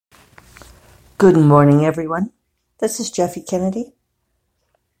Good morning, everyone. This is Jeffe Kennedy,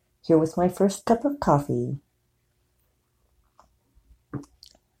 here with my first cup of coffee.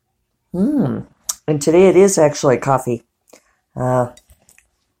 And today it is actually coffee.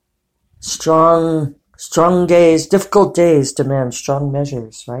 Strong days, difficult days demand strong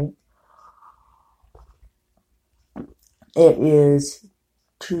measures, right? It is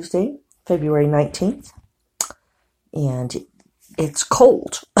Tuesday, February 19th, and it's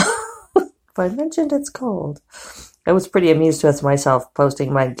cold. If I mentioned it's cold. I was pretty amused with myself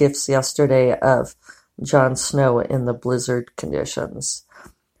posting my gifs yesterday of Jon Snow in the blizzard conditions.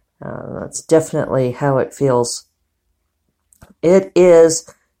 That's definitely how it feels. It is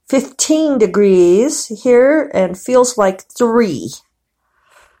 15 degrees here and feels like 3.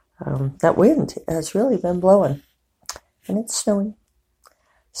 That wind has really been blowing, and it's snowing.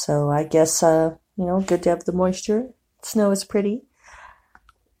 So I guess, good to have the moisture. Snow is pretty.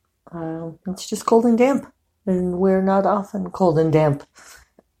 It's just cold and damp, and we're not often cold and damp.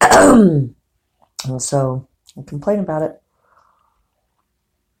 And so I complain about it.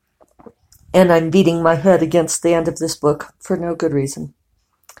 And I'm beating my head against the end of this book for no good reason.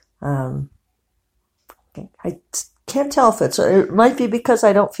 I can't tell if it might be because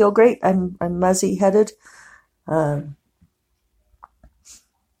I don't feel great. I'm muzzy-headed. Though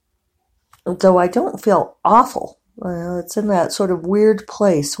I don't feel awful. It's in that sort of weird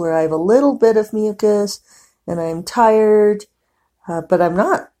place where I have a little bit of mucus and I'm tired, but I'm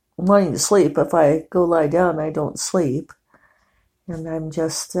not wanting to sleep. If I go lie down, I don't sleep. And I'm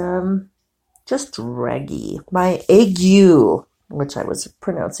just draggy. My ague, which I was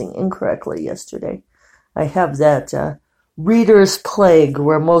pronouncing incorrectly yesterday. I have that reader's plague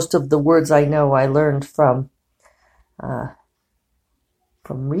where most of the words I know I learned from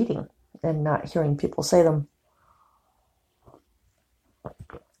reading and not hearing people say them.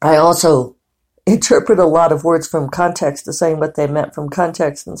 I also interpret a lot of words from context as saying what they meant from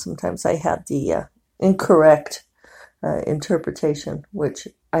context, and sometimes I had the incorrect interpretation, which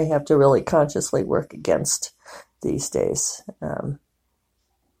I have to really consciously work against these days.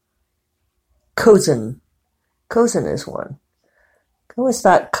 Cozen is one. I always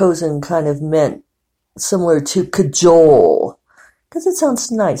thought cozen kind of meant similar to cajole, because it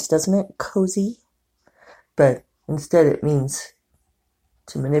sounds nice, doesn't it? Cozy. But instead it means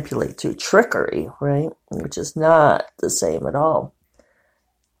to manipulate through trickery, right? Which is not the same at all.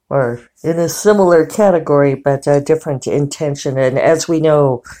 Or in a similar category, but a different intention. And as we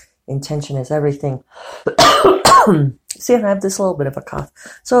know, intention is everything. See, I have this little bit of a cough.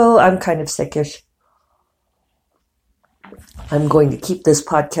 So I'm kind of sickish. I'm going to keep this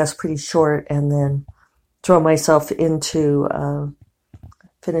podcast pretty short and then throw myself into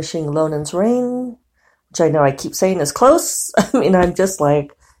finishing Lonen's Rain, which I know I keep saying is close. I mean, I'm just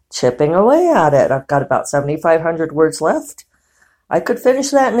like chipping away at it. I've got about 7,500 words left. I could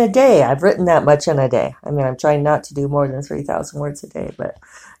finish that in a day. I've written that much in a day. I mean, I'm trying not to do more than 3,000 words a day, but,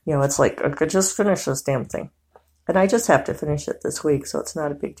 it's like I could just finish this damn thing. And I just have to finish it this week, so it's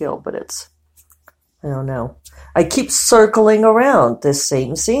not a big deal, but I don't know. I keep circling around this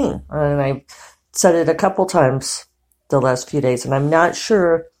same scene, and I said it a couple times the last few days, and I'm not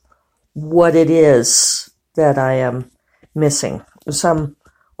sure what it is that I am missing,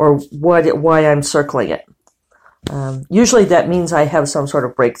 why I'm circling it. Usually that means I have some sort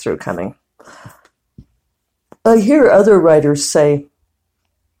of breakthrough coming. I hear other writers say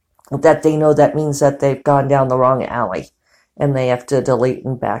that they know that means that they've gone down the wrong alley and they have to delete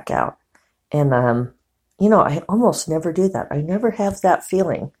and back out. And, I almost never do that. I never have that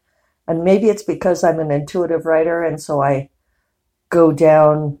feeling. And maybe it's because I'm an intuitive writer, and so I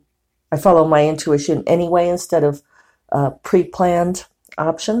follow my intuition anyway instead of a pre-planned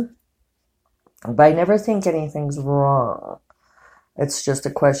option. But I never think anything's wrong. It's just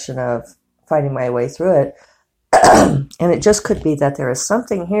a question of finding my way through it. And it just could be that there is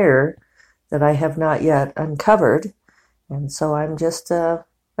something here that I have not yet uncovered. And so I'm just,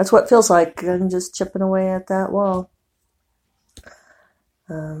 that's what it feels like. I'm just chipping away at that wall.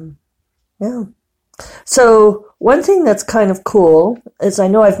 Yeah. So one thing that's kind of cool is I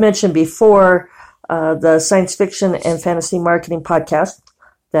know I've mentioned before the science fiction and fantasy marketing podcast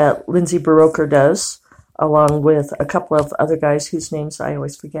that Lindsay Buroker does, along with a couple of other guys whose names I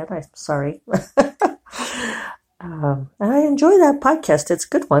always forget. I'm sorry. And I enjoy that podcast. It's a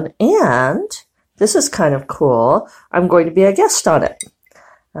good one. And this is kind of cool. I'm going to be a guest on it.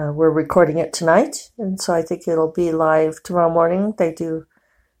 We're recording it tonight, and so I think it'll be live tomorrow morning. They do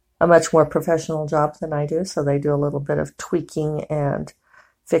a much more professional job than I do, so they do a little bit of tweaking and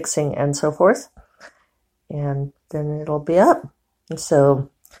fixing and so forth. And then it'll be up. And so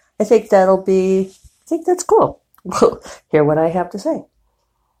I think that's cool. Hear what I have to say.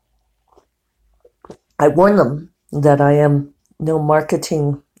 I warn them that I am no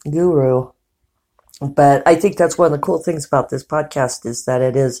marketing guru, but I think that's one of the cool things about this podcast is that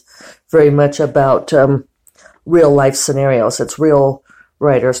it is very much about real life scenarios. It's real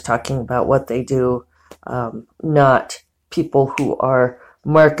writers talking about what they do, not people who are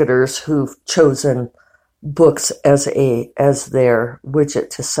marketers who've chosen books as their widget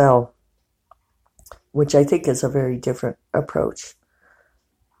to sell, which I think is a very different approach.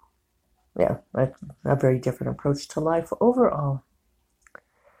 Yeah, a very different approach to life overall.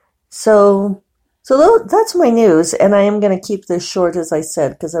 So that's my news, and I am going to keep this short, as I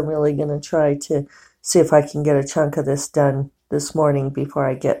said, because I'm really going to try to see if I can get a chunk of this done this morning before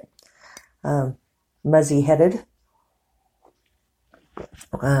I get muzzy-headed.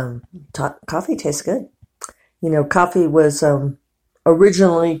 Coffee tastes good. Coffee was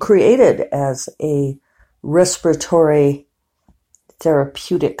originally created as a respiratory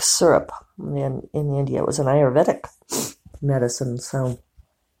therapeutic syrup. In India, it was an Ayurvedic medicine. So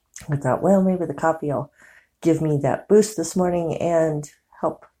I thought, well, maybe the coffee will give me that boost this morning and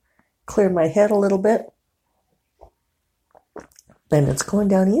help clear my head a little bit. And it's going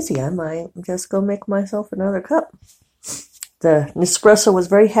down easy. I might just go make myself another cup. The Nespresso was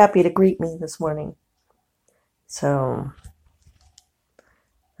very happy to greet me this morning. So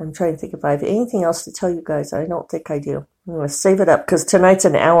I'm trying to think if I have anything else to tell you guys. I don't think I do. I'm going to save it up because tonight's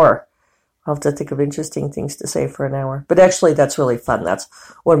an hour. I'll have to think of interesting things to say for an hour. But actually, that's really fun. That's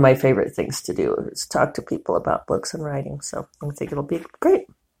one of my favorite things to do is talk to people about books and writing. So I think it'll be great.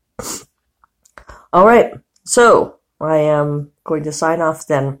 All right. So I am going to sign off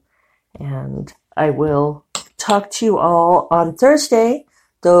then. And I will talk to you all on Thursday,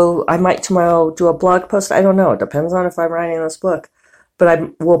 though I might tomorrow do a blog post. I don't know. It depends on if I'm writing this book. But I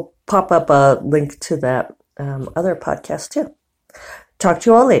will pop up a link to that other podcast too. Talk to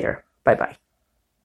you all later. Bye-bye.